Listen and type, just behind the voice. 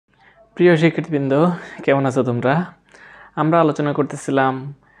প্রিয় শিক্ষার্থীবৃন্দ, কেমন আছো তোমরা? আমরা আলোচনা করতেছিলাম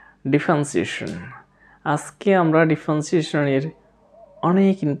ডিফারেন্সিয়েশন। আজকে আমরা ডিফারেন্সিয়েশনের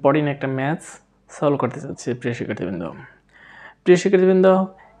অনেক ইম্পর্টেন্ট একটা ম্যাথস সলভ করতে যাচ্ছি। প্রিয় শিক্ষার্থীবৃন্দ,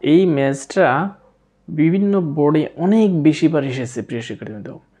 এই ম্যাথসটা বিভিন্ন বোর্ডে অনেক বেশিবার এসেছে। প্রিয় শিক্ষার্থীবৃন্দ,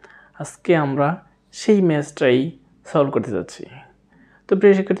 আজকে আমরা সেই ম্যাথসটাই সলভ করতে যাচ্ছি। তো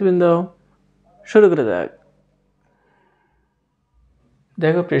প্রিয় শিক্ষার্থীবৃন্দ, শুরু করে যাক।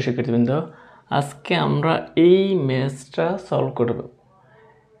 দেখো প্রিয় শিক্ষার্থীবৃন্দ, আজকে আমরা এই ম্যাথসটা সলভ করব।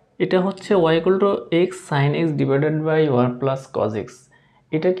 এটা হচ্ছে y = x sin x divided by 1+cosx।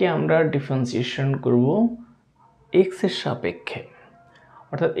 এটাকে আমরা ডিফারেন্সিয়েশন করব x এর সাপেক্ষে,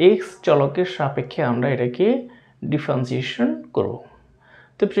 অর্থাৎ x চলকের সাপেক্ষে আমরা এটাকে ডিফারেন্সিয়েশন করব।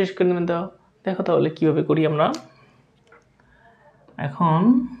 তো প্রিয় শিক্ষার্থীবৃন্দ, দেখো তাহলে কিভাবে করি আমরা। এখন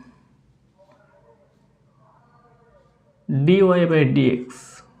dy by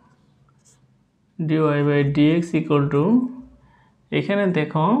dx equal to, এখানে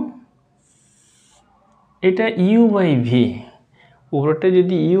দেখো এটা u বাই ভি, উপরটা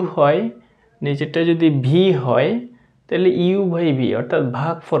যদি u হয় নিচেরটা যদি v হয় তাহলে u বাই ভি অর্থাৎ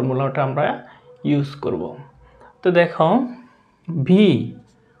ভাগ ফর্মুলাটা আমরা ইউজ করব। তো দেখো v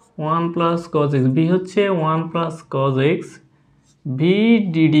 1+cosx, v হচ্ছে 1+cosx, v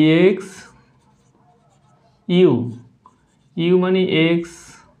ddx u মানে x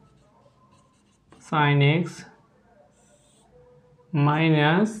sin x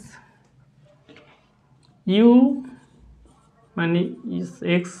minus u মানে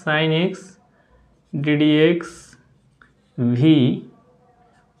x sin x ddx v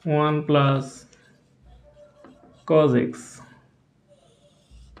 1+cosx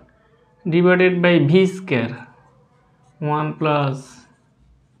divided by v square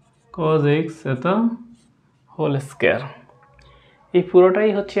 1+cosx এত হোল স্কয়ার। এই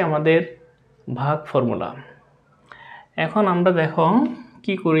পুরোটাই হচ্ছে আমাদের ভাগ ফর্মুলা। এখন আমরা দেখো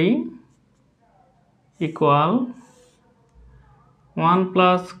কি করি, ইকুয়াল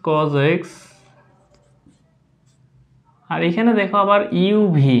 1+cosx, আর এখানে দেখো আবার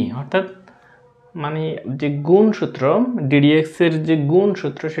uv অর্থাৎ মানে যে গুণ সূত্র ddx এর যে গুণ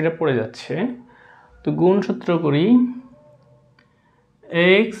সূত্র সেটা পড়ে যাচ্ছে। তো গুণ সূত্র করি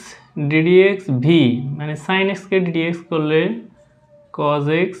x ddx v মানে sin x কে ddx করলে cos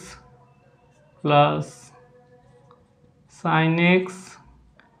x plus sin x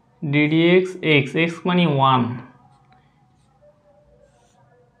ddx x মানে 1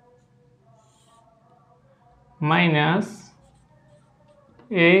 মাইনাস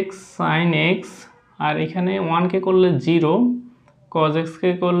x sin x, আর এখানে 1 কে করলে 0, cos x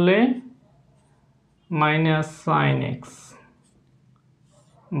কে করলে minus sin x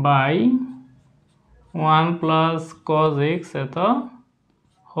by 1+cosx এত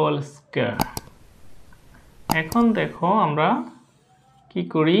হোল স্কয়ার। এখন দেখো আমরা কি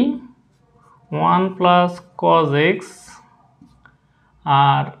করি, 1+cosx,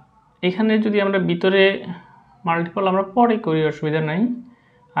 আর এখানে যদি আমরা ভিতরে মাল্টিপল আমরা পরে করি অসুবিধা নাই,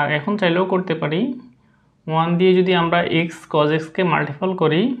 আর এখন চাইলেও করতে পারি। 1 দিয়ে যদি আমরা x cos x কে মাল্টিপল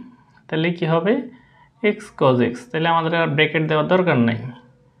করি তাহলে কি হবে x cos x, তাহলে আমাদের আর ব্র্যাকেট দেওয়ার দরকার নাই।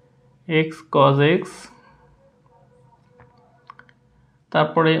 x cos x,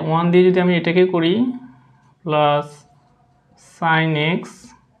 তারপরে 1 দিয়ে যদি আমি এটাকে করি plus sin x,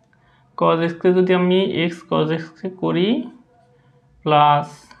 cos x কে যদি আমি x cos x কে করি plus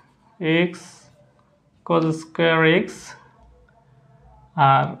x cos square x,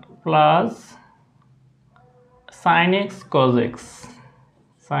 আর plus sin x cos x,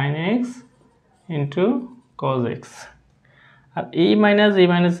 sin x into cos x, আর এই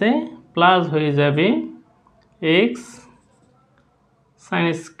মাইনাসে প্লাস হয়ে যাবে x sin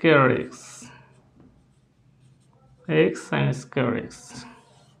square x, x sin square x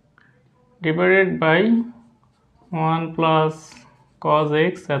divided by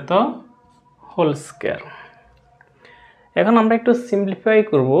 1+cosx এত whole square. এখন আমরা একটু simplify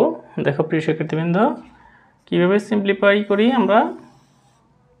করব। দেখো প্রিয় শিক্ষার্থীবৃন্দ, কিভাবে সিম্পলিফাই করি আমরা।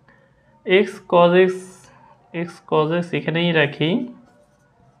 x cos x এখানেই রাখি,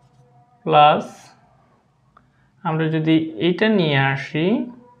 প্লাস আমরা যদি এইটা নিয়ে আসি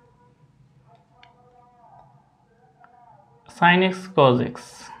sin x cos x,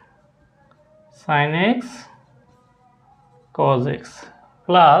 sin x cos x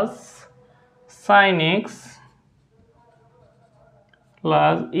plus sin x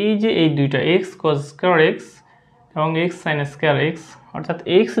plus এই যে এই দুইটা x cos স্কয়ার x এবং x sin স্কয়ার x, অর্থাৎ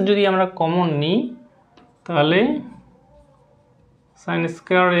x যদি আমরা কমন নিই তাহলে sin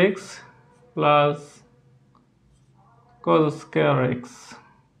square x plus cos square x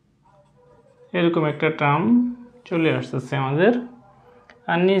এরকম একটা টার্ম চলে আসতেছে আমাদের।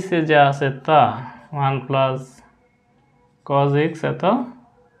 আর নিচে যা আছে তা 1+cosx এত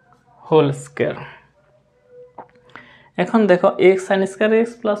হোল স্কয়ার। এখন দেখো x sin square x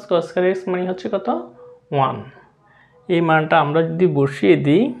plus cos square x মানে হচ্ছে কত 1। এই মানটা আমরা যদি বসিয়ে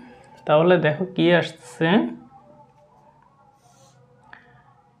দিই তাহলে দেখো কি আসছে,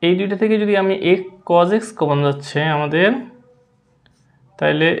 এই দুইটা থেকে যদি আমি x cos x কমন যাচ্ছে আমাদের,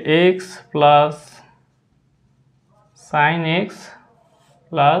 তাহলে x plus sin x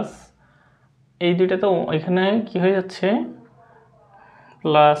plus এই দুইটা তো এখানে কি হয়ে যাচ্ছে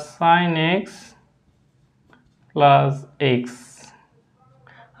plus sin x plus x,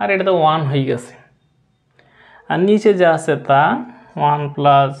 আর এটা তো 1 হয়ে গেছে। আর নিচে যা আছে তা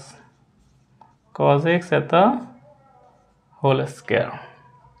 1+cosx এত হোল স্কয়ার।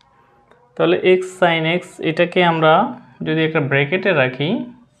 তাহলে x sin x এটাকে আমরা যদি একটা ব্র্যাকেটে রাখি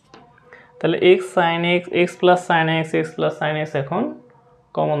তাহলে x sin x x plus sin x x plus sin x এখন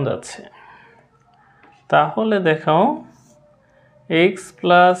কমন যাচ্ছে। তাহলে দেখো x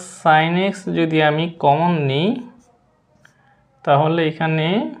প্লাস sin x যদি আমি কমন নিই তাহলে এখানে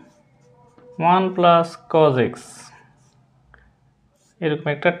 1+cosx এরকম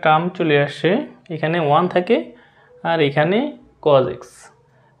একটা টার্ম চলে আসে, এখানে 1 থাকে আর এখানে cosx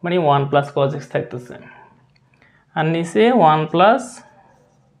মানে 1+cosx থাকতেছে, আর নিচে 1+cosx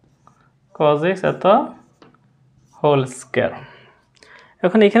এত হোল স্কয়ার।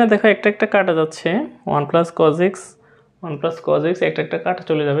 এখন এখানে দেখো একটা একটা কাটা যাচ্ছে, 1+cosx একটা একটা কাটা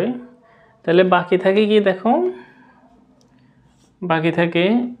চলে যাবে, তাহলে বাকি থাকে কি দেখো, বাকি থাকে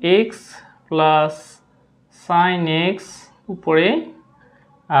x প্লাস sin x উপরে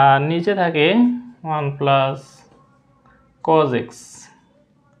আর নিচে থাকে 1+cosx।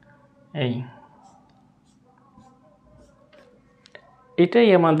 এটাই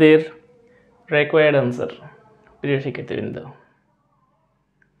আমাদের রিকোয়ার্ড আনসার। প্রিয় শিক্ষার্থীবৃন্দ,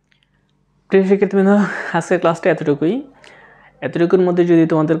 আজকের ক্লাসটা এতটুকুর মধ্যে যদি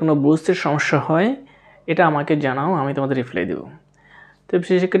তোমাদের কোনো বুঝতে সমস্যা হয় এটা আমাকে জানাও, আমি তোমাদের রিপ্লাই দেব। তো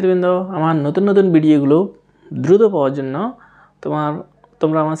প্রিয় শিক্ষার্থীবৃন্দ, আমার নতুন নতুন ভিডিওগুলো দ্রুত পাওয়ার জন্য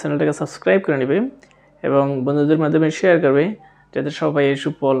তোমরা আমার চ্যানেলটাকে সাবস্ক্রাইব করে নেবে এবং বন্ধুদের মাধ্যমে শেয়ার করবে যাতে সবাই এই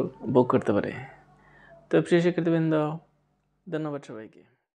সুফল ভোগ করতে পারে। তো প্রিয় শিক্ষার্থীবৃন্দ, ধন্যবাদ সবাইকে।